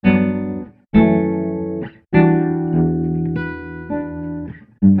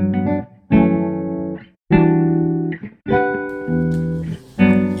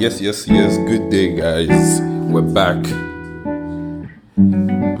Yes. Good day, guys. We're back.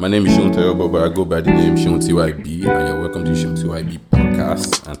 My name is Sean Toyobo, but I go by the name Sean TYB, and you're welcome to Sean TYB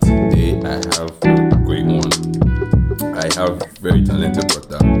podcast. And today I have a great one. I have very talented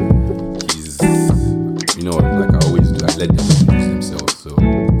brother. He's, like I always do, I let them introduce themselves. So,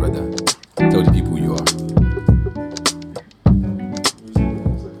 brother, tell the people who you are.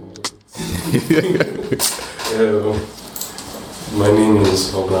 My name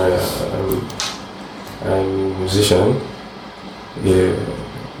is Ogbaya. I'm a musician. Yeah,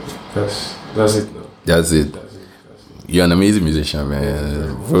 that's it now. That's it. You're an amazing musician,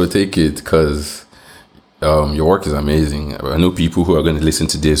 man. Bro, take it, because your work is amazing. I know people who are going to listen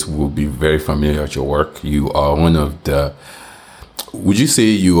to this will be very familiar with your work. You are one of the... Would you say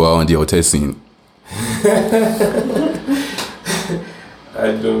you are on the hotel scene? I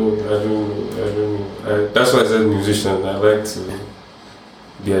don't know. That's why I said musician. I like to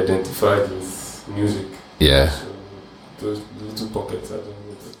be identified with music. Yeah. So those little pockets, I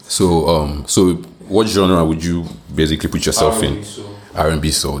don't know. So what genre would you basically put yourself in?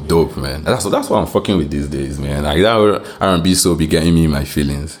 R&B soul, dope, man. That's what I'm fucking with these days, man. Like that R&B soul be getting me in my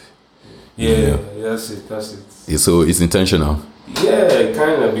feelings. Yeah, that's it. So it's intentional. Yeah,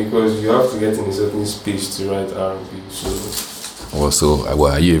 kind of, because you have to get in a certain speech to write R&B. So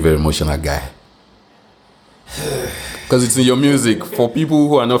are you a very emotional guy? Because it's in your music. For people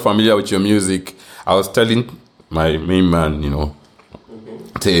who are not familiar with your music, I was telling my main man,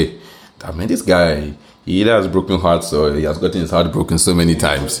 say, this guy, he either has broken hearts or he has gotten his heart broken so many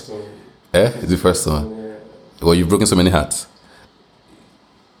times. It's the first one. Yeah. Well, you've broken so many hearts.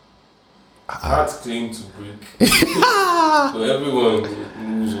 Hearts claim to break. So everyone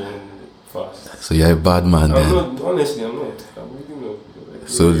moves on fast. So you're a bad man then. I'm not. I'm really not.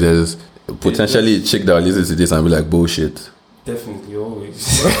 So there's potentially a chick that will listen to this and be like, bullshit. Definitely,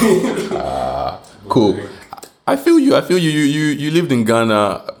 always. Cool. I feel you. You lived in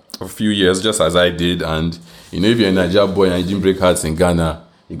Ghana for a few years, just as I did. And, if you're a Nigeria boy and you didn't break hearts in Ghana,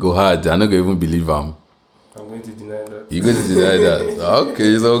 you go hard. I'm not going to even believe him. I'm going to deny that. You're going to deny that? Okay,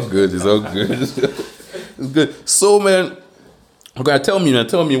 it's all good. It's good. So, man, okay, tell me,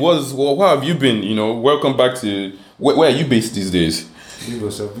 what have you been, welcome back to, where are you based these days?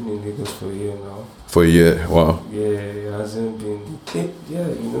 Lagos. I've been in Lagos for a year now. For a year? Wow. Yeah, it hasn't been... Yeah,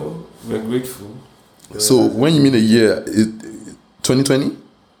 we're grateful. So, when you mean a year, 2020?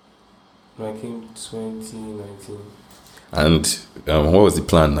 I came 2019. And what was the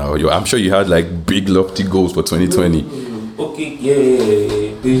plan now? I'm sure you had like big lofty goals for 2020. Okay,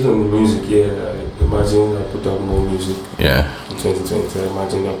 yeah. Based on the music, I imagine I put out more music. Yeah. In 2020, I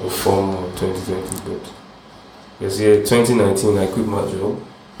imagine I perform more in 2020, but... Yes, 2019, I quit my job.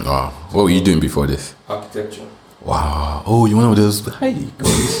 Wow. What were you doing before this? Architecture. Wow. Oh, you're one of those... Hi.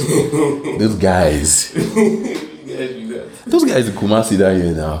 Those guys. Those guys in Kumasi down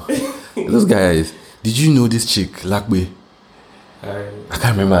here now. Those guys. Did you know this chick, Lakbe? I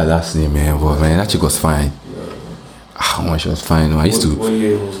can't remember her last name, man. But man, that chick was fine. Yeah. She was fine. I used to... What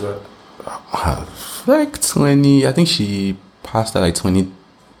year was that? Like 20... I think she passed at like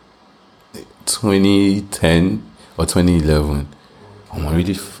 2010 or 2011.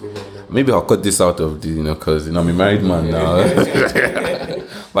 Really... Maybe I'll cut this out of the, because, I'm a married man now.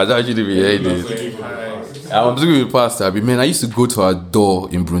 But I actually be hearing this. I'm talking with Pastor. Man, I used to go to her door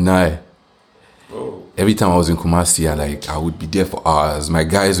in Brunei. Oh. Every time I was in Kumasi, I would be there for hours. My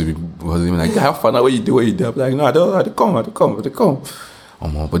guys would be like, have fun. What you do? I'm like, no, I don't come. But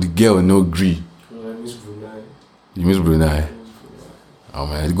the girl no agree. I miss Brunei. You miss Brunei? Oh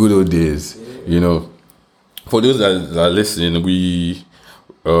man, the good old days. Yeah. For those that are listening, we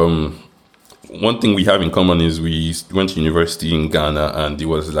one thing we have in common is we went to university in Ghana, and it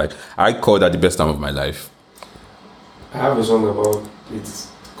was like, I call that the best time of my life. I have a song about it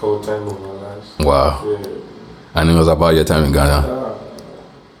called Time of My Life. Wow. Yeah. And it was about your time in Ghana.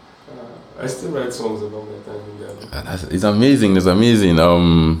 I still write songs about my time in Ghana. It's amazing.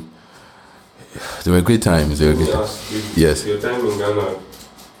 They were great times. Yes. Your time in Ghana,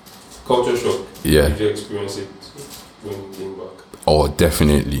 culture shock. Yeah. Did you experience it when you came back? Oh,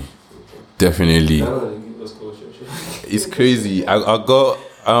 definitely. Definitely. Ghana, they give us culture shock. It's crazy. I got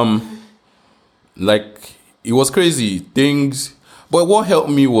it was crazy things. But what helped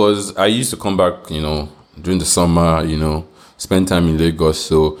me was I used to come back, during the summer, spend time in Lagos.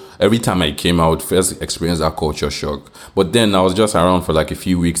 So every time I came, I would first experience that culture shock. But then I was just around for like a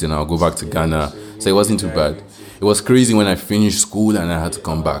few weeks, and I'll go back to Ghana. So it wasn't too bad. It was crazy when I finished school and I had to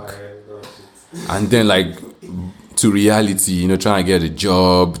come back. And then to reality, trying to get a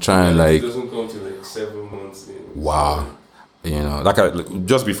job, It doesn't come to 7 months in. Wow.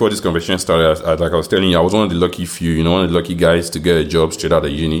 Just before this conversation started, like I was telling you, I was one of the lucky few, one of the lucky guys to get a job straight out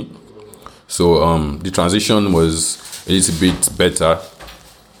of uni. So the transition was a little bit better.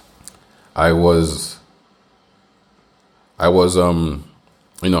 I was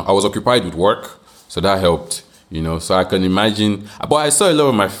occupied with work, so that helped, So I can imagine, but I saw a lot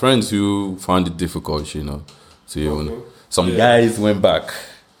of my friends who found it difficult, Some guys went back.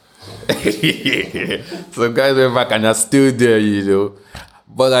 Some guys went back and are still there,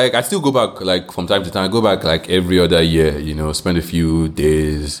 But like I still go back like from time to time. I go back like every other year, spend a few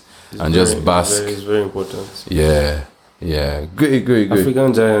days and just bask. It's very important. Yeah. Great.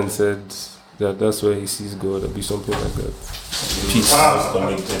 African Giant said that's where he sees God, or be something like that. Peace is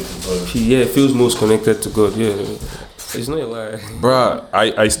connected to God. It feels most connected to God. Yeah, it's not a lie. Bruh,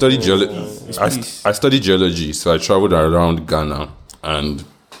 I studied geology. I studied geology, so I traveled around Ghana, and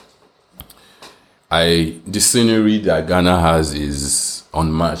the scenery that Ghana has is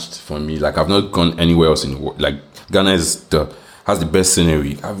unmatched for me. Like I've not gone anywhere else in the world. Like Ghana has the best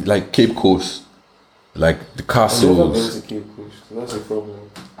scenery. Like Cape Coast, like the castles. I've never been to Cape Coast. That's a problem.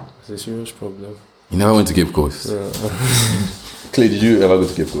 It's a serious problem. You never went to Cape Coast? Yeah. Clay, did you ever go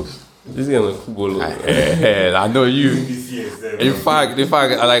to Cape Coast? This guy is Kubolo. I know you. In fact,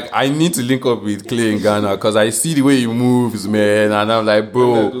 like I need to link up with Clay in Ghana because I see the way he moves, man, and I'm like,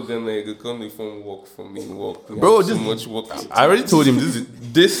 bro. Bro, so much work. I already told him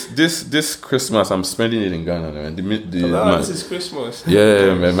this Christmas I'm spending it in Ghana, man. This is Christmas.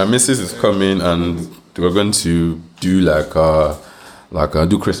 Yeah, man. My missus is coming, and we're going to do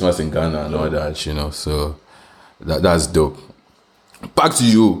do Christmas in Ghana and all that, So that's dope. Back to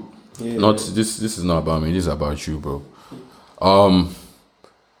you. Yeah. This is not about me. This is about you, bro.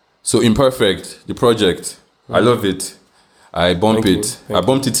 So Imperfect, the project. I love it. I bumped it. I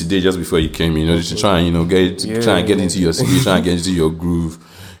bumped it today just before you came. To try and get into your speed, try and get into your groove.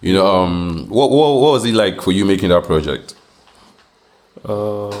 What was it like for you making that project?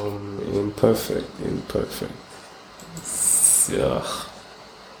 Imperfect. Yeah.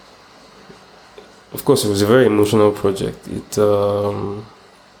 Of course, it was a very emotional project. It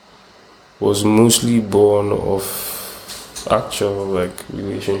was mostly born of actual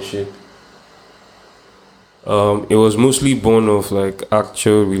relationship. It was mostly born of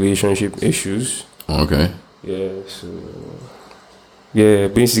actual relationship issues. Okay. Yeah. So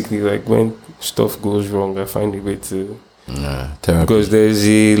basically when stuff goes wrong, I find a way to. Therapy. Because there's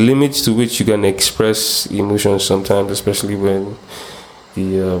a limit to which you can express emotions sometimes, especially when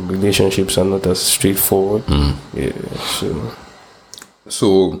the relationships are not as straightforward. Yeah.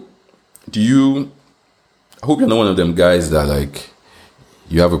 So, I hope you're not one of them guys that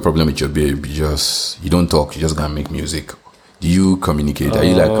you have a problem with your babe, you don't talk, you just gonna make music. Do you communicate? Are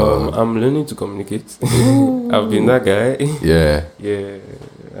you I'm learning to communicate. I've been that guy. Yeah. Yeah.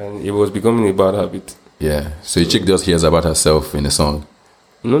 And it was becoming a bad habit. Yeah. So a chick just hears about herself in a song?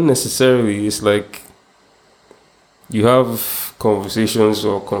 Not necessarily. It's you have conversations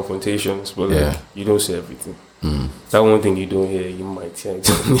or confrontations, but you don't say everything. That one thing you don't hear, you might hear.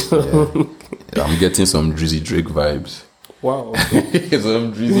 Yeah. I'm getting some Drizzy Drake vibes. Wow.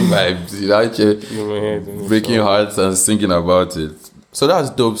 Some Drizzy vibes. Breaking hearts and singing about it. So that's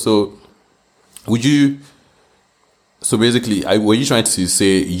dope. So basically, were you trying to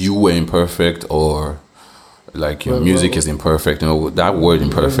say you were imperfect, or your music is imperfect? That word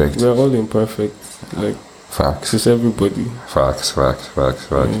imperfect. We're all imperfect. Facts. It's everybody. Facts.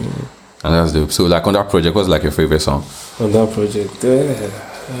 And that's dope. So on that project, what's your favorite song? On that project,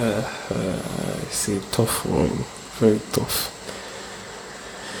 it's a tough one. Very tough.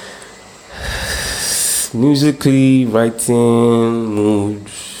 Musically, writing,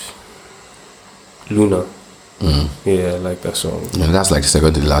 moods, Luna. Yeah, I like that song. Yeah, that's the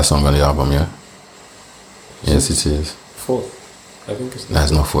second to the last song on the album, yeah? Yes, it is. 4. I think it's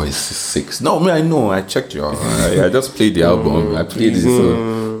that's not 4, it's 6. No, I know. I checked you. I just played the album. I played it.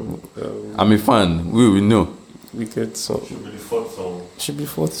 So I'm a fan. We know. Wicked song. Should be the 4th song. Should be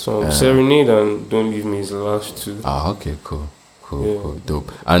 4th song. Serenade and Don't Leave Me is the last 2. Okay, cool,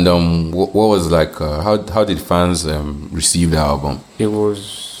 dope. And what was how did fans receive the album? It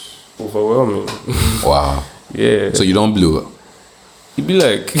was overwhelming. Wow. Yeah. So you don't blow? It'd be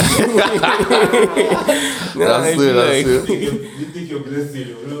That's it. You think you're blessed? I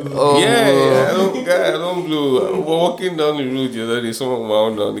don't blow. I'm walking down the road the other day, someone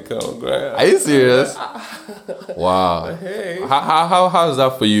wound down the car. Are you serious? Wow. Hey. How is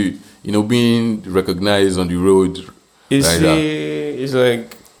that for you? Being recognized on the road. It's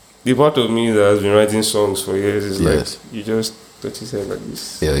the part of me that has been writing songs for years is you just touch his head like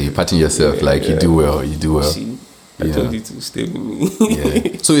this. Yeah, you're patting yourself you do well. You do well. See? I told you to stay with me.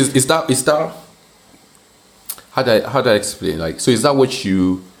 Yeah. So is that how do I explain? Like, so is that what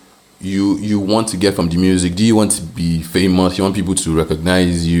you want to get from the music? Do you want to be famous? You want people to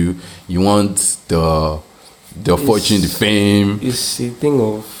recognize you? You want the fortune, the fame? It's a thing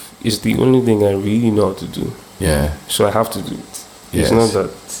of, it's the only thing I really know how to do. Yeah. So I have to do it. Yes. It's not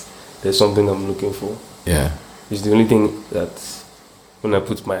that there's something I'm looking for. Yeah. It's the only thing that when I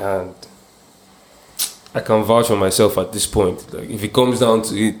put my hand, I can vouch for myself at this point. Like if it comes down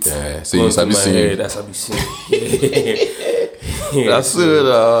to it, so you start singing. That's how I be singing. That's it.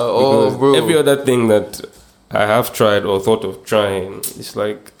 Oh, bro. Every other thing that I have tried or thought of trying, it's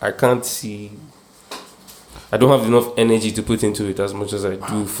like I can't see. I don't have enough energy to put into it as much as I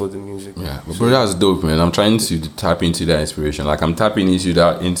do for the music. Yeah, but that's dope, man. I'm trying to tap into that inspiration. Like I'm tapping into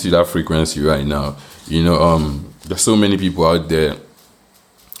that frequency right now. You know, there's so many people out there,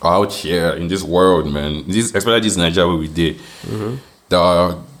 out here in this world, man. Especially this Nigeria where we did, that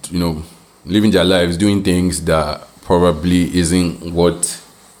are, you know, living their lives, doing things that probably isn't what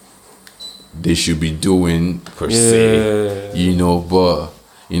they should be doing per se. You know, but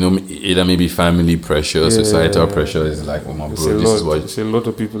you know, either maybe family pressure, societal pressure is like, oh my bro, There's a lot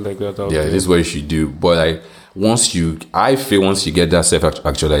of people like that out there. this is what you should do. But like once you get that self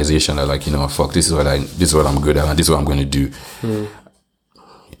actualization, like, you know, fuck, this is what I'm good at, and this is what I'm gonna do.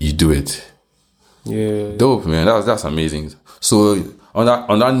 You do it. Yeah. Dope, man. That's amazing. So on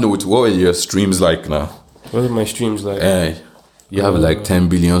that note, what are your streams like now? What are my streams like? You have like 10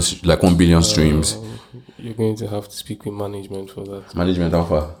 billion, like 1 billion streams. You're going to have to speak with management for that. Management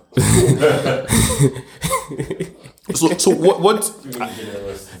offer. so what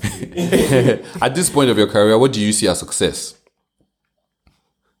at this point of your career, what do you see as success?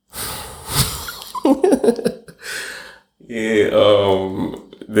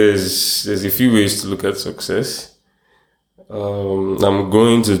 There's a few ways to look at success. I'm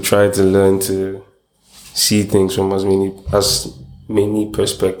going to try to learn to see things from as many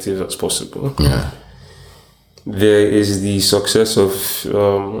perspectives as possible. Yeah. There is the success of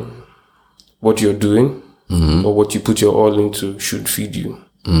what you're doing or what you put your all into should feed you.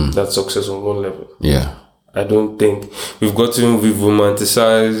 That's success on one level. Yeah. I don't think we've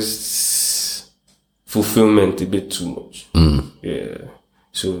romanticized fulfillment a bit too much. Yeah.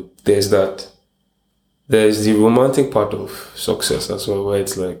 So there's that. There's the romantic part of success as well, where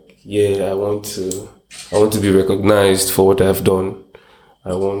it's like, yeah, I want to be recognized for what I've done.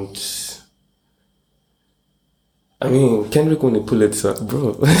 Kendrick won a Pulitzer,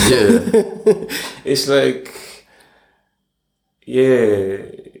 bro. Yeah. It's like, yeah,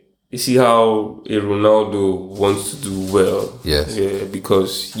 you see how a Ronaldo wants to do well. Yes. Yeah,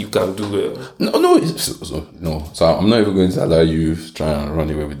 because you can do well. No. So I'm not even going to allow you try and run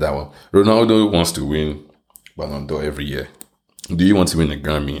away with that one. Ronaldo wants to win Ballon d'Or every year. Do you want to win a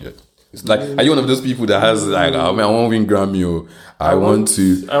Grammy? It's like, are you one of those people that has like, oh man, I want to win Grammy, or I want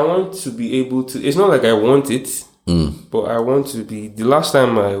to be able to. It's not like I want it, but I want to be. The last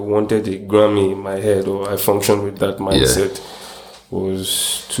time I wanted a Grammy in my head, or I functioned with that mindset,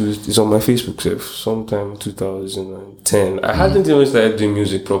 it's on my Facebook self, sometime 2010. I hadn't even started doing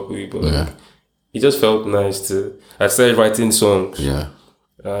music properly, but it just felt nice I started writing songs. Yeah.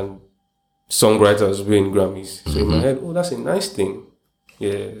 And songwriters win Grammys. So in my head, that's a nice thing.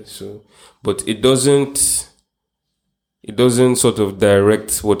 Yeah. So, but it doesn't sort of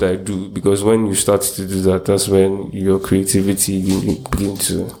direct what I do, because when you start to do that, that's when your creativity begins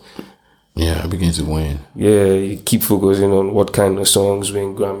to win. Yeah, you keep focusing on what kind of songs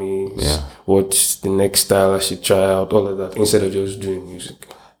win Grammys. Yeah. What's the next style I should try out, all of that, instead of just doing music.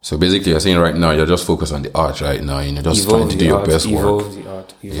 So basically, you're saying right now you're just focused on the art right now. You know, just trying to do your best work. Evolve the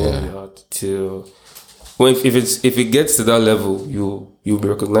art till if it gets to that level, you'll be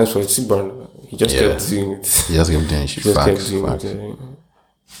recognized for it. See, Burner, he just kept doing it. He just kept doing shit. Facts.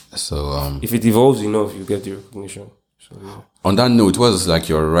 So if it evolves enough, you get the recognition. So on that note, what's like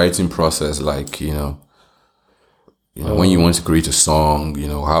your writing process like? You know, when you want to create a song, you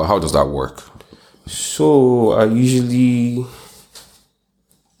know, how does that work? So I usually.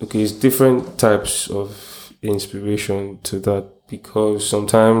 Okay, it's different types of inspiration to that, because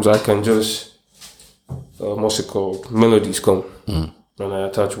sometimes I can just, what's it called? Melodies come. And I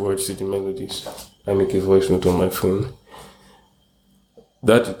attach words to the melodies. I make a voice note on my phone.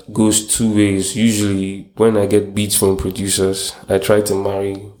 That goes two ways. Usually, when I get beats from producers, I try to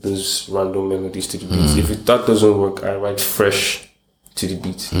marry those random melodies to the beats. If that doesn't work, I write fresh to the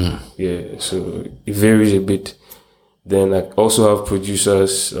beats. Yeah, so it varies a bit. Then I also have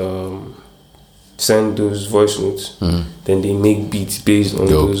producers send those voice notes. Then they make beats based on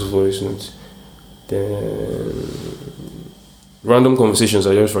those voice notes. Then random conversations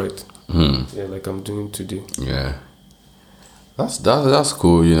I just write. Yeah, like I'm doing today. Yeah. That's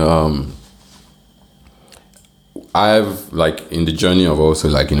cool, you know. I've like in the journey of also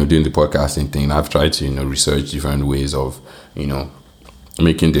like, you know, doing the podcasting thing, I've tried to, you know, research different ways of, you know,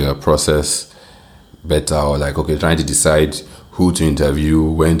 making the process better, or like, okay, trying to decide who to interview,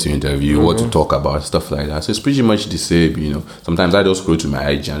 when to interview, what to talk about, stuff like that. So it's pretty much the same, you know. Sometimes I just scroll to my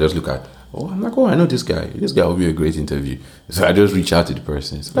IG and just look at, I'm like, I know this guy. This guy will be a great interview. So I just reach out to the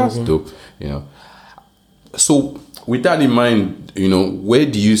person. So that's dope, you know. So with that in mind, you know, where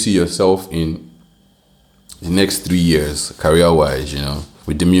do you see yourself in the next 3 years, career-wise, you know,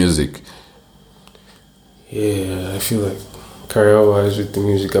 with the music? Yeah, I feel like career-wise with the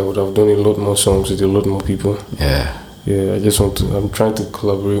music, I would have done a lot more songs with a lot more people. Yeah. Yeah, I'm trying to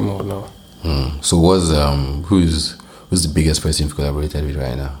collaborate more now. So who's the biggest person you've collaborated with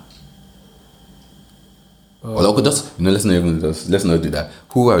right now? Well, okay, let's not do that.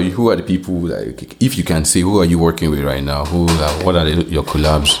 Who are the people, like, if you can say, who are you working with right now? What are your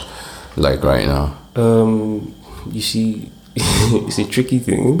collabs like right now? You see, it's a tricky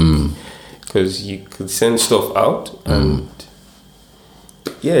thing because you could send stuff out and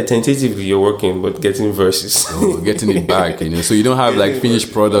tentatively you're working, but getting verses, getting it back, you know. So you don't have like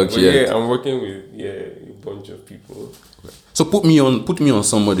finished product yet. Yeah, I'm working with a bunch of people. So put me on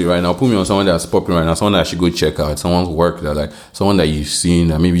somebody right now. Put me on someone that's popping right now. Someone that I should go check out. Someone's work that, like, someone that you've seen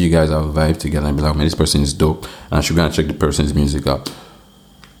that maybe you guys have vibed together and be like, man, this person is dope, and I should go and check the person's music out.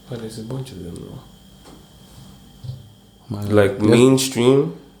 But there's a bunch of them now. Like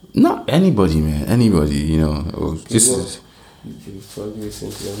mainstream. Not anybody, man. Anybody, you know.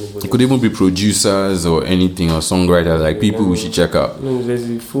 It could even be producers or anything, or songwriters, like people we should check out. No, there's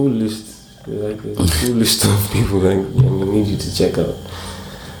a full list. There's a full list of people that I need you to check out.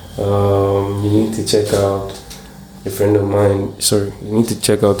 You need to check out a friend of mine. Sorry, you need to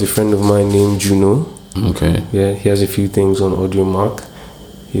check out a friend of mine named Juno. Okay. Yeah, he has a few things on Audio Mark.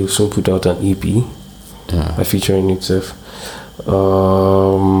 He'll soon put out an EP. Yeah. Featuring itself.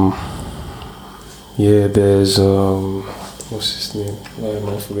 There's what's his name? Why am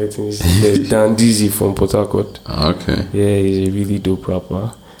I forgetting his name? There's Dan Dizzy from Port Harcourt. Okay. Yeah, he's a really dope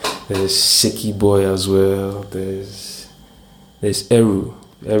rapper. There's Seki Boy as well. There's Eru.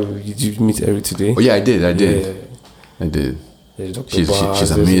 Did you meet Eru today? Oh yeah, I did. Yeah. I did. There's Dr.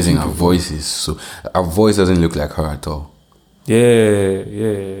 She's amazing. Her voice doesn't look like her at all.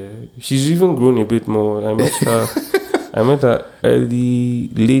 Yeah. She's even grown a bit more. I met her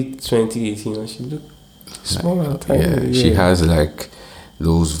late 2018, and she looked small and tiny. Yeah, she has like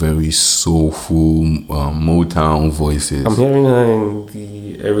those very soulful Motown voices. I'm hearing her in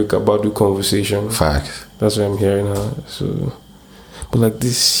the Erykah Badu conversation. Facts. That's why I'm hearing her. So, but like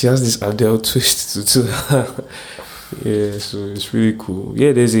this, she has this Adele twist to her. Yeah, so it's really cool.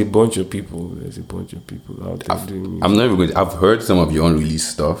 Yeah, there's a bunch of people out there doing music. I'm never good. I've heard some of your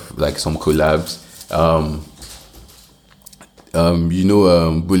unreleased stuff, like some collabs.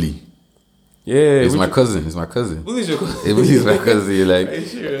 Bully. Yeah, He's my cousin. Bully's your cousin. Bully's my cousin. Like,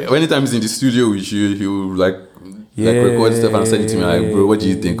 anytime he's in the studio with you, he'll like record stuff and send it to me. Like, bro, what do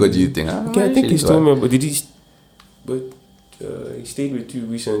you think? I think he's told me, but he stayed with you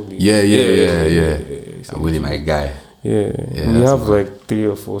recently. Yeah. Bully, my guy. Yeah. We have like 3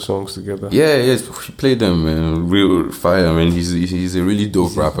 or 4 songs together. Yeah. We played them, man. Real fire, man. He's a really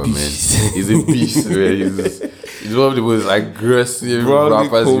dope rapper, man. He's a beast, man. He's one of the most aggressive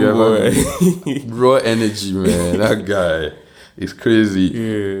rappers you ever met. Raw energy, man. That guy is crazy.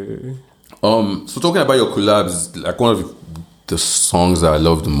 Yeah. So talking about your collabs, like one of the songs that I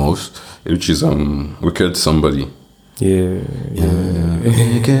love the most, which is Wicked Somebody. Yeah.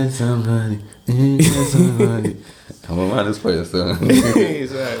 Wicked Somebody. I'm a man, this for your song.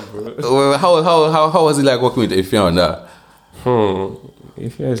 It's alright, bro. Well, how was it like working with Efia on that?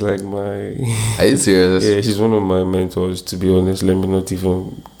 Efia is like my... Are you serious? Yeah, she's one of my mentors, to be honest. Let me not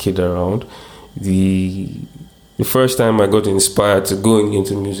even kid around. The first time I got inspired to going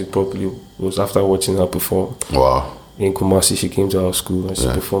into music properly was after watching her perform. Wow. In Kumasi, she came to our school and she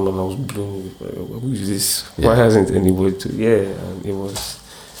performed, and I was blown away. Who is this? Why hasn't anybody and it was...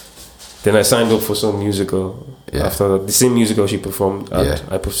 Then I signed up for some musical. Yeah. After that, the same musical she performed at,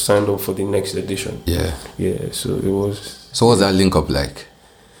 I signed up for the next edition. Yeah. So it was... So what's that link up like?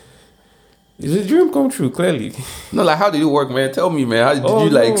 It's a dream come true, clearly. No, like, how did it work, man? Tell me, man. How did you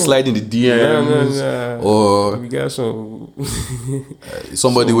like slide in the DMs? No. Or we got some...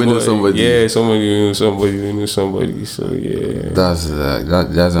 somebody we know somebody. Yeah, somebody we knew somebody. So, yeah.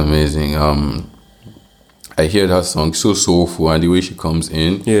 That's amazing. I hear that song so soulful, and the way she comes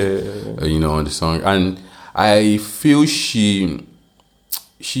in, you know, on the song, and I feel she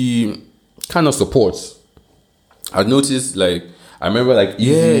kind of supports. I noticed, like, I remember, like,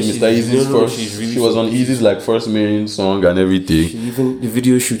 Mr. Easy's first. She was on Easy's like first main song and everything. Even the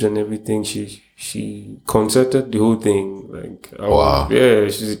video shoot and everything. She concerted the whole thing. Like, wow. Yeah,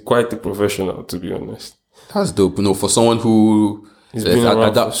 she's quite a professional, to be honest. That's dope. You know, for someone who has been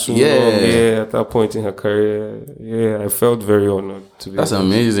around for so long. Yeah, at that point in her career. Yeah, I felt very honored to be honest.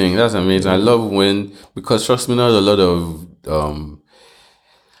 Amazing. That's amazing. I love when, because trust me, not a lot of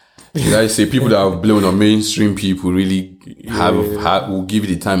should I say, people that have blown or mainstream people really will give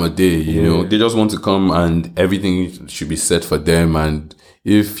you the time of day, you know. They just want to come and everything should be set for them, and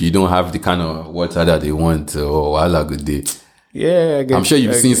if you don't have the kind of water that they want, a good day. Yeah, I'm sure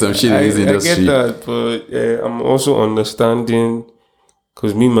you've seen some shit in this industry. I get that, but I'm also understanding,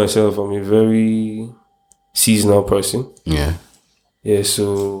 because me myself, I'm a very seasonal person. Yeah. Yeah,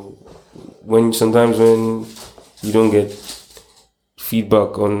 so sometimes when you don't get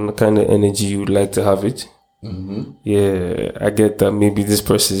feedback on the kind of energy you would like to have it. Mm-hmm. Yeah, I get that maybe this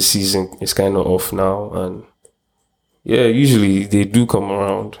person's season is kind of off now, and yeah, usually they do come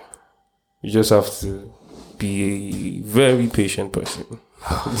around. You just have to be a very patient person.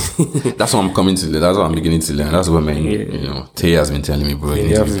 That's what I'm coming to learn. That's what I'm beginning to learn. That's what you know, Tay has been telling me, bro. You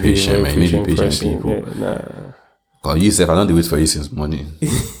need to be patient, man. You need to be patient, people. Yeah, Cause you said I don't do it for you since morning.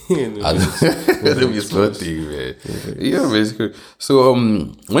 I don't be thing, man. Yeah, basically. So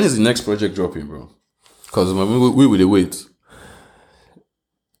when is the next project dropping, bro? Cause we will wait.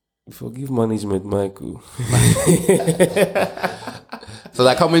 Forgive management, Michael. So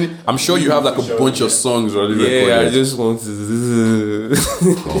like how many? I'm sure you have like a bunch of songs already recorded. Yeah, I just want to.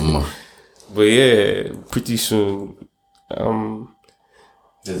 But yeah, pretty soon.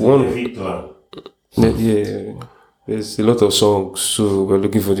 There's one plan. Yeah. There's a lot of songs, so we're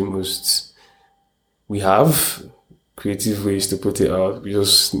looking for the most. We have creative ways to put it out. We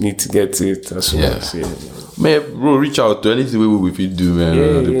just need to get to it as soon as. Yeah. Man, bro, reach out to anything we do, man.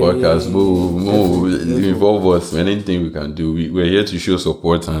 On the podcast, more involve us, man. Anything we can do. We're here to show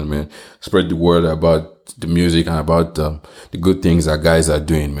support and, man, spread the word about the music and about the good things that guys are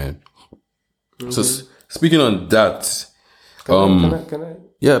doing, man. Mm-hmm. So speaking on that, can I?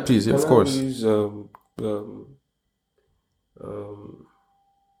 Yeah, please. Yeah, of course. Use,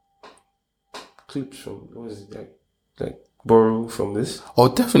 clips from what is it like borrow from this? Oh,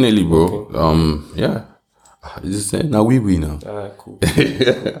 definitely, bro. Okay. Yeah. Is this now we now? Cool.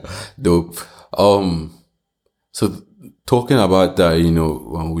 Dope. So talking about that, you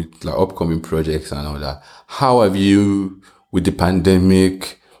know, with like upcoming projects and all that, how have you, with the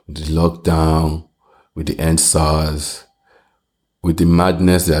pandemic, with the lockdown, with the EndSARS, with the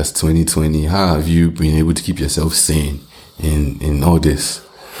madness that's 2020, how have you been able to keep yourself sane in all this?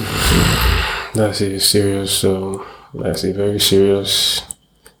 That's a very serious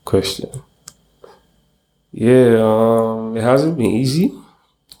question. Yeah, it hasn't been easy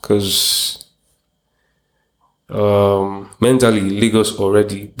because mentally Lagos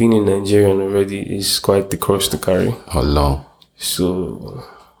already, being in Nigeria already is quite the cross to carry. How long? So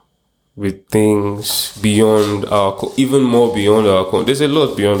with things beyond even more beyond our control. There's a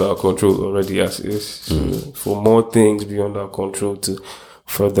lot beyond our control already as is. So for more things beyond our control to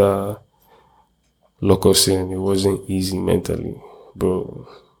further lock us in, it wasn't easy mentally, bro.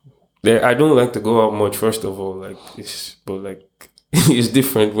 I don't like to go out much, first of all, it's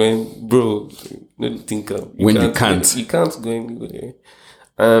different when, bro, you can't go anywhere.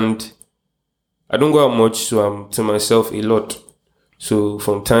 And I don't go out much, so I'm to myself a lot. So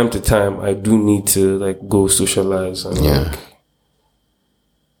from time to time, I do need to go socialize and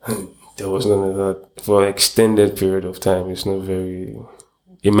there was none of that for an extended period of time. It's not very.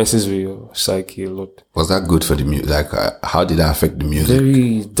 It messes with your psyche a lot. Was that good for the music? How did that affect the music?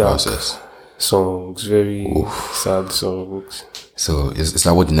 Very dark songs, very sad songs. So is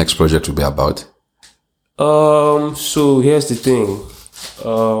that what the next project will be about? So here's the thing.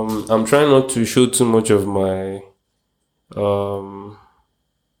 I'm trying not to show too much of my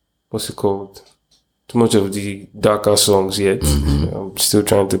what's it called? Too much of the darker songs yet. Mm-hmm. I'm still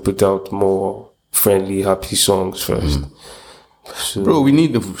trying to put out more friendly, happy songs first. Mm. So, bro, we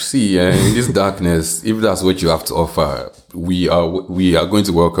need to see in this darkness. If that's what you have to offer, we are going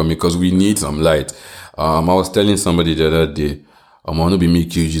to welcome it because we need some light. I was telling somebody the other day, I want to be me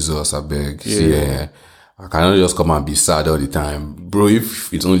kill Jesus. I beg. Yeah. See, I cannot just come and be sad all the time, bro.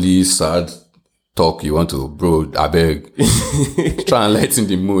 If it's only sad talk, you want to, bro, I beg, try and lighten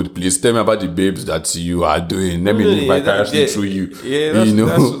the mood, please. Tell me about the babes that you are doing. Let me live vicariously through you. Yeah,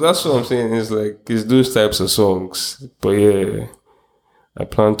 that's what I'm saying. It's like, it's those types of songs. But yeah, I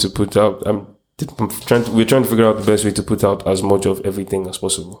plan to put out, we're trying to figure out the best way to put out as much of everything as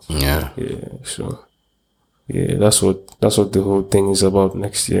possible. Yeah. Yeah, so yeah, that's what the whole thing is about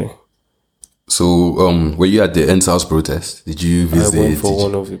next year. So, were you at the NSAS protest? Did you visit? I went for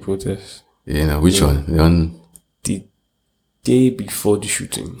one of the protests. Which one? The one? The day before the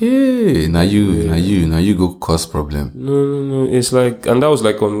shooting. Hey, now you go cause problem. No. It's like, and that was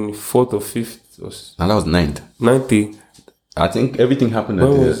like on 4th or 5th. And that was 9th. 9th day. I think everything happened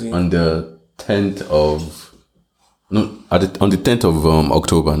on the 10th of, on the 10th of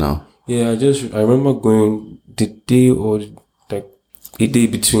October now. Yeah, I remember going the day or like a day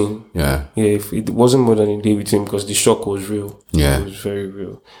between. Yeah. Yeah, if it wasn't more than a day between because the shock was real. Yeah. It was very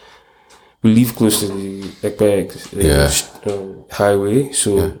real. We live close to the highway,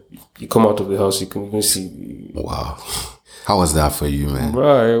 so you come out of the house, you can even see. Wow. How was that for you, man?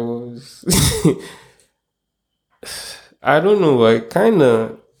 Bro, it was... I don't know, like, kind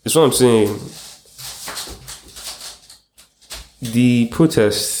of... It's what I'm saying. The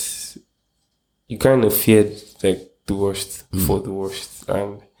protests, you kind of feared, like, the worst for the worst.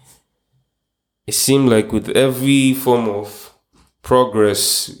 And it seemed like with every form of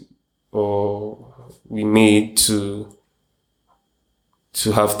progress or we made to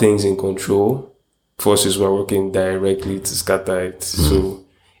have things in control, forces were working directly to scatter it. So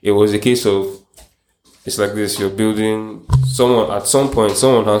it was a case of, it's like this, you're building, at some point,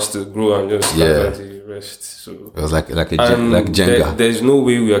 someone has to grow and just scatter the rest. So it was like Jenga. There's no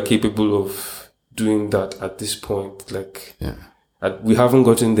way we are capable of doing that at this point. Like, we haven't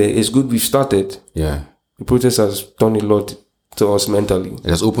gotten there. It's good we've started. Yeah. The protest has done a lot to us mentally. It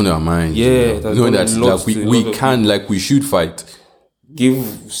has opened our minds. Yeah. Knowing that we can, like, we should fight.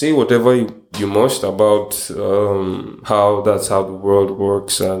 Say whatever you must about how that's how the world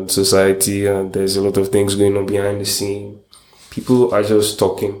works and society, and there's a lot of things going on behind the scene. People are just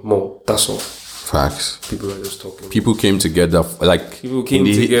talking more. That's all. Facts. People are just talking. People came together, like in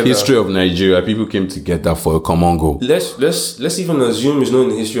the history of Nigeria. People came together for a common goal. Let's even assume it's not in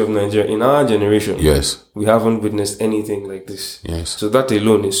the history of Nigeria. In our generation, yes, we haven't witnessed anything like this. Yes. So that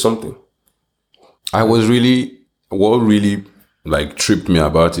alone is something. What really like tripped me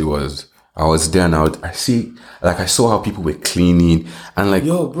about it was I was there and I saw how people were cleaning and like,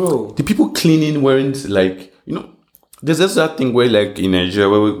 yo, bro, the people cleaning weren't like, there's just that thing where like in Nigeria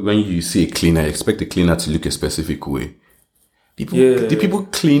where when you see a cleaner, you expect the cleaner to look a specific way. The people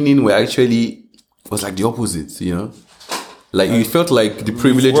cleaning was like the opposite, like you felt like the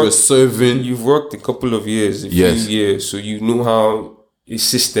privilege was serving. You've worked a couple of years, few years, so you know how a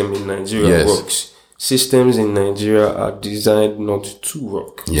system in Nigeria works. Systems in Nigeria are designed not to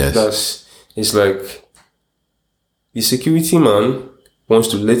work. Yes. It's like the security man wants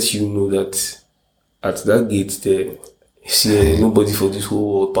to let you know that at that gate there, see nobody for this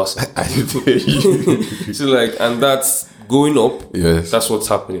whole world passing. So like, and that's going up. Yes. That's what's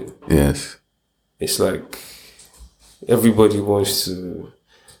happening. Yes. It's like everybody wants to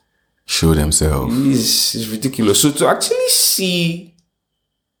show themselves. It's ridiculous. So to actually see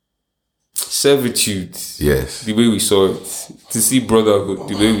servitude, the way we saw it, to see brotherhood,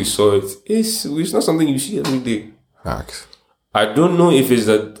 the way we saw it, it's not something you see every day. Facts. I don't know if it's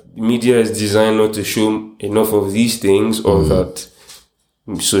that media is designed not to show enough of these things or that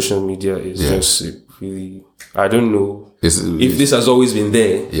social media is just really, I don't know if this has always been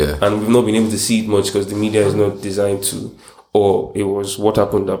there and we've not been able to see it much because the media is not designed to, or it was what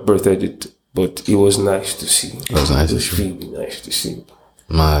happened that birthed it, but it was nice to see. It was nice to see. Really nice to see.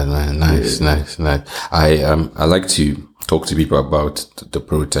 Man, nice. I like to talk to people about the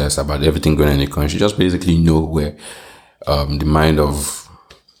protests, about everything going on in the country. Just basically know where the mind of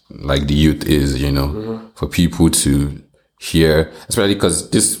like the youth is, for people to hear, especially because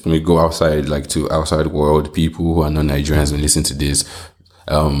this may go outside, like to outside world, people who are not Nigerians and listen to this,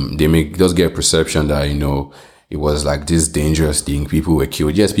 they may just get a perception that, it was like this dangerous thing. People were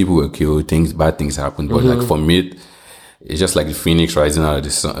killed. Yes, people were killed. Bad things happened. But like for me, it's just like the phoenix rising out of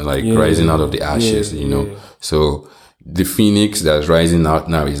the sun, rising out of the ashes, So the phoenix that's rising out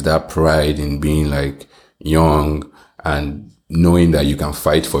now is that pride in being like young and knowing that you can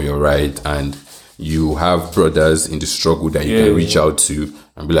fight for your right and you have brothers in the struggle that you can reach out to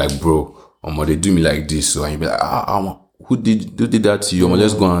and be like, bro, they do me like this. So and you be like, who did that to you?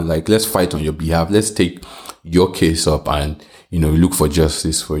 Let's go on, like, let's fight on your behalf. Let's take your case up and, look for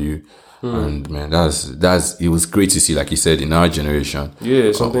justice for you. And man, it was great to see, like you said, in our generation.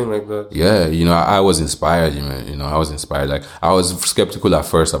 Yeah, something like that. Yeah, I was inspired, I was inspired. Like, I was skeptical at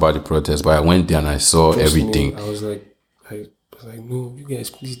first about the protest, but I went there and I saw everything. I was like, no, you guys,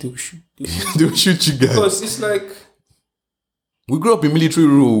 please don't shoot. Don't shoot you guys. Because it's like, we grew up in military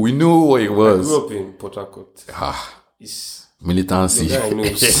rule. We know what it was. I grew up in Port Harcourt. It's militancy. The guy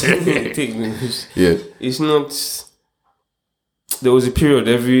knows. Take news. Yeah. It's not. There was a period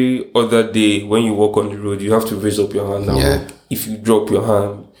every other day when you walk on the road, you have to raise up your hand. Now, if you drop your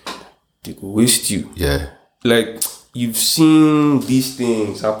hand, they could waste you. Yeah. Like, you've seen these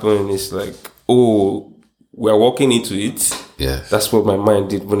things happen. It's like, oh, we're walking into it. Yeah. That's what my mind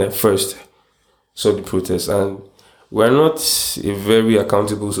did when I first saw the protest. And we're not a very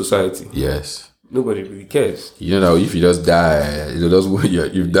accountable society. Yes. Nobody really cares. You know that if you just die,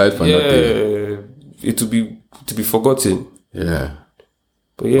 you've died for nothing. It will be forgotten. Yeah.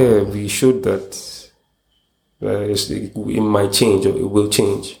 But yeah, we showed that it might change or it will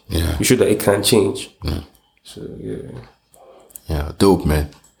change. Yeah. We showed that it can change. Yeah. So yeah. Yeah, dope, man.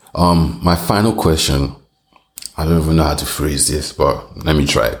 My final question. I don't even know how to phrase this, but let me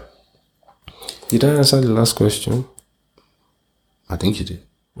try. Did I answer the last question? I think you did.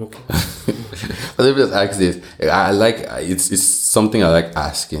 Okay. But let me just ask this. It's something I like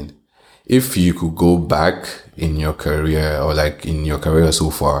asking. If you could go back in your career or like in your career so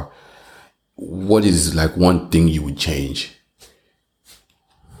far, what is like one thing you would change?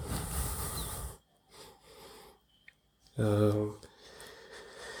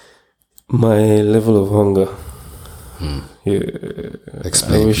 My level of hunger. Yeah.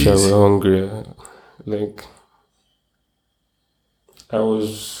 Explain, I wish please. I were hungrier. Like,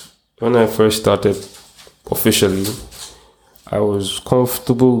 when I first started officially, I was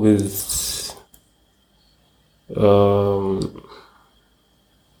comfortable with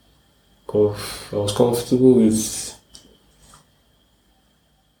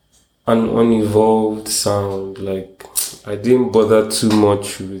an unevolved sound. Like, I didn't bother too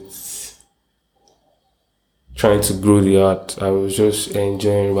much with trying to grow the art. I was just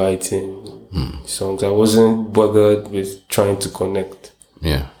enjoying writing songs. I wasn't bothered with trying to connect.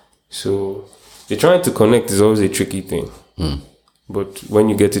 Yeah. So the trying to connect is always a tricky thing. But when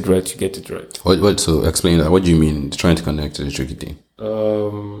you get it right, you get it right. What? So explain that. What do you mean trying to connect to the tricky thing?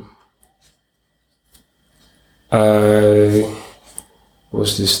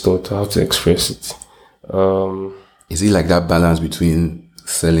 What's this thought? How to express it? Is it like that balance between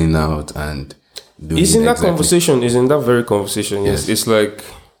selling out and doing It's in that exactly? conversation. It's in that very conversation. Yes. It's like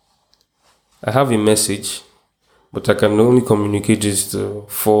I have a message, but I can only communicate this to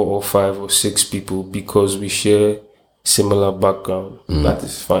 4 or 5 or 6 people because we share similar background. That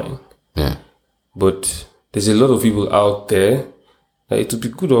is fine. Yeah. But there's a lot of people out there that it would be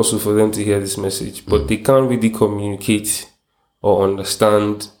good also for them to hear this message, but they can't really communicate or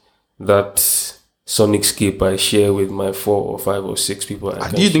understand that sonicscape I share with my 4 or 5 or 6 people.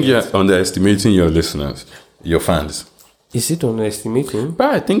 Do you think you're underestimating your listeners, your fans? Is it underestimating?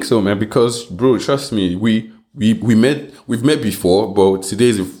 But I think so, man. Because, bro, trust me, we've met before, but today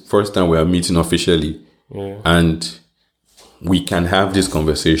is the first time we are meeting officially, and we can have this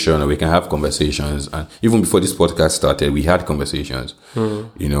conversation, or we can have conversations. And even before this podcast started, we had conversations.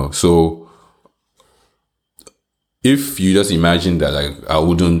 So if you just imagine that, like, I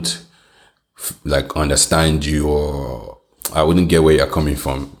wouldn't like understand you, or I wouldn't get where you're coming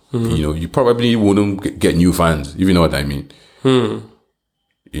from, you probably wouldn't get new fans, if you know what I mean. I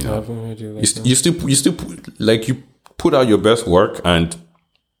haven't heard you like you still like, you put out your best work, and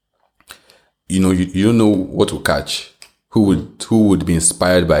you don't know what to catch. Who would be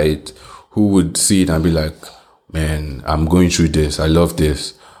inspired by it? Who would see it and be like, man, I'm going through this, I love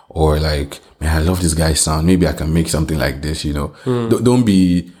this, or like, man, I love this guy's sound, maybe I can make something like this. Don't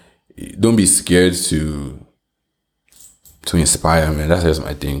be scared to inspire, man. That's just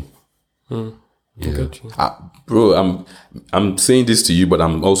my thing. Bro, I'm saying this to you, but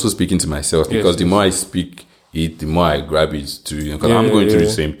I'm also speaking to myself, because the more I speak it, the more I grab it too. Because I'm going through the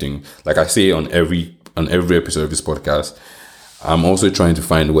same thing. Like I say on every episode of this podcast, I'm also trying to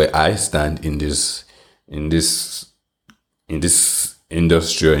find where I stand in this industry,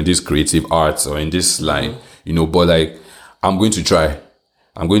 or in this creative arts, or in this line. But like, I'm going to try.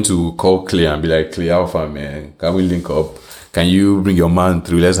 I'm going to call Clay and be like, Clay Alpha, man, can we link up? Can you bring your man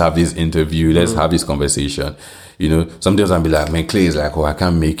through? Let's have this interview. Let's have this conversation. Sometimes I'll be like, man, Clay is like, oh, I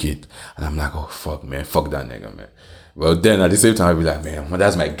can't make it. And I'm like, oh, fuck, man. Fuck that nigga, man. But then at the same time, I'll be like, man,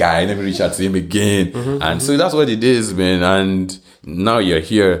 that's my guy. I never reach out to him again. And so that's what it is, man. And now you're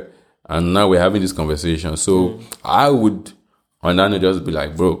here. And now we're having this conversation. So I would, on that note, just be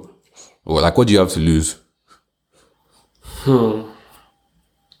like, bro, Or like, what do you have to lose?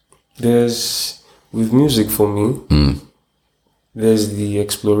 There's with music for me. There's the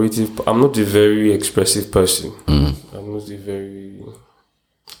explorative. I'm not a very expressive person. I'm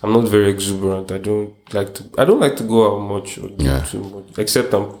not very exuberant. I don't like to go out much or do too much.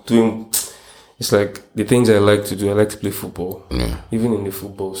 Except I'm doing. It's like the things I like to do. I like to play football. Yeah. Even in the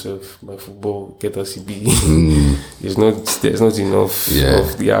football self, my football get a CB. There's not enough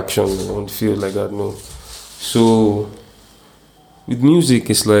of the action on the field like that. No. So with music,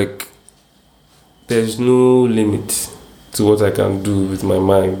 it's like there's no limit to what I can do with my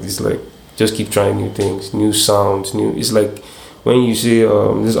mind. It's like just keep trying new things, new sounds, new. It's like when you say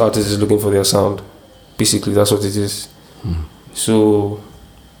this artist is looking for their sound. Basically, that's what it is. So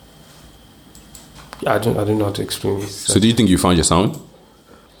I don't know how to explain it. So do you think you found your sound?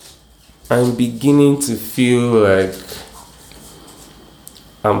 I'm beginning to feel like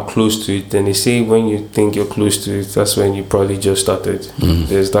I'm close to it. And they say when you think you're close to it, that's when you probably just started.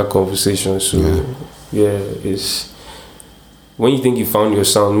 There's that conversation. So it's when you think you found your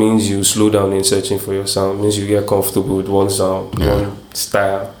sound, means you slow down in searching for your sound, means you get comfortable with one sound, one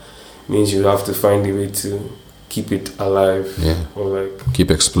style, means you have to find a way to keep it alive. Or like keep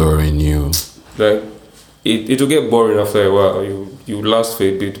exploring new. Like it will get boring after a while. You last for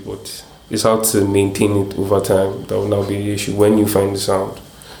a bit, but it's how to maintain it over time. That will now be the issue when you find the sound.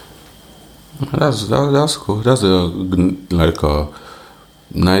 That's cool. That's a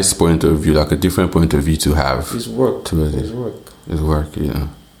nice point of view, like a different point of view to have. It's work. It's work. Yeah.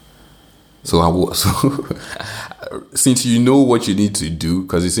 So since you know what you need to do,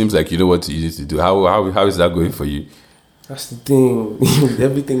 because it seems like you know what you need to do. How is that going for you? That's the thing.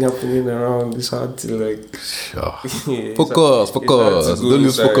 Everything happening around, it's hard to like. Focus. Don't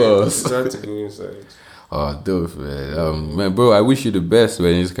lose focus. It's hard to go inside. Oh, dope, man. Man, bro, I wish you the best in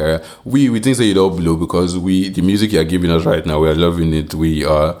this career. We think so you don't blow because the music you're giving us right now, we are loving it. We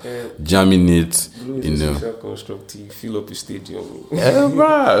are jamming it. You know, constructive. Fill up a stadium.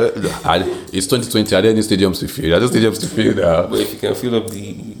 Bro. It's 2020. Are there any stadiums to fill? Are there stadiums to fill now? But if you can fill up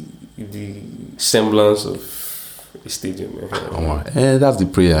the semblance of a stadium, that's the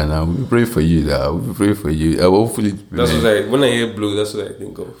prayer now. We pray for you now. We pray for you. Hopefully, that's what when I hear blue, that's what I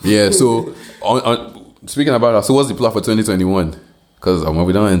think of. Yeah. So, speaking about that, so what's the plan for 2021? Because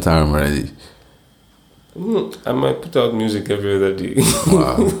we don't enter time already. I might put out music every other day.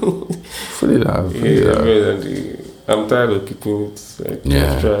 Wow. Fully every other day. I'm tired of keeping it. Like,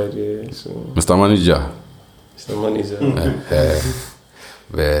 I've tried, so. Mr. Manager.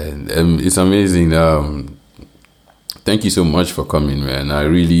 Man, it's amazing. Thank you so much for coming, man. I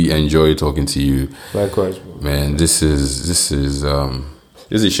really enjoy talking to you. Likewise, bro. Man. This is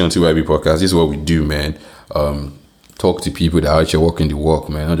Shanti YB podcast. This is what we do, man. Talk to people that are actually walking the walk,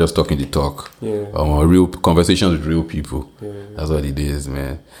 man. Not just talking the talk. Yeah. Real conversations with real people. Yeah. That's what it is,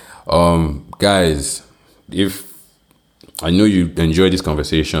 man. Guys, if I know you enjoy this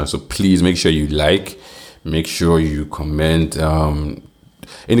conversation, so please make sure you make sure you comment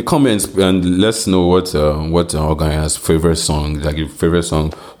in the comments and let us know what Oganya's favorite song, like your favorite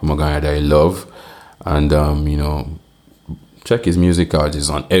song from Oganya that you love, and check his music out. It's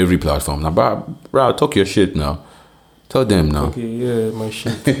on every platform. Now, bro, talk your shit now. Tell them now. Okay, yeah, my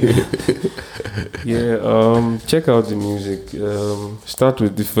shit. Check out the music. Start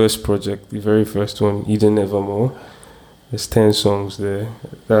with the first project, the very first one, Eden Evermore. There's 10 songs there.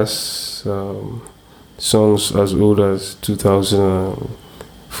 That's songs as old as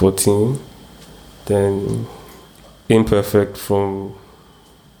 2014. Then Imperfect from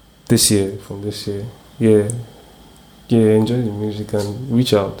this year. Yeah, enjoy the music and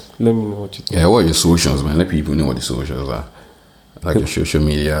reach out. Let me know what you think. Yeah, what are your socials, man? Let people know what the socials are. Like your social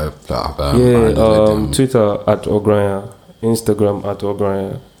media platform. Twitter at Ogranya, Instagram at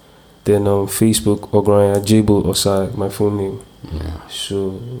Ogranya, then Facebook Ogranya, Jable Osai, my full name. Yeah.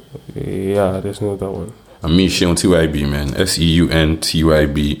 So, there's no other one. And me, Seun TYB, man.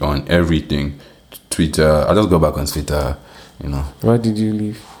 SEUNTYB on everything. Twitter. I just go back on Twitter, Why did you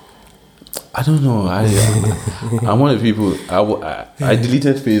leave? I don't know. I'm one of the people. I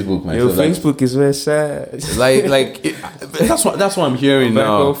deleted Facebook myself. Your Facebook is very sad. That's what I'm hearing back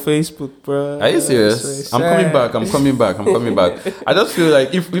now. On Facebook, bro. Are you serious? I'm coming back. I just feel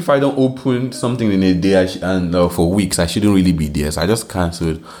like if I don't open something in a day for weeks, I shouldn't really be there. So I just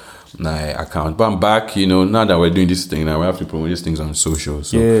cancelled my account. But I'm back. Now that we're doing this thing, now we have to promote these things on social.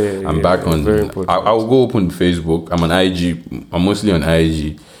 So I'm back on. Very important. I'll go open Facebook. I'm on IG. I'm mostly on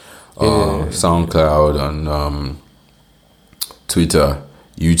IG. SoundCloud, on Twitter,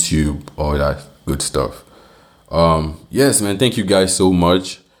 YouTube, all that good stuff. Yes, man. Thank you guys so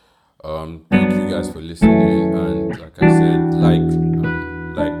much. Thank you guys for listening, and like I said, like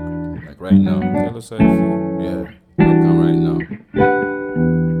right now, Tell us how you feel. yeah, like I'm right now.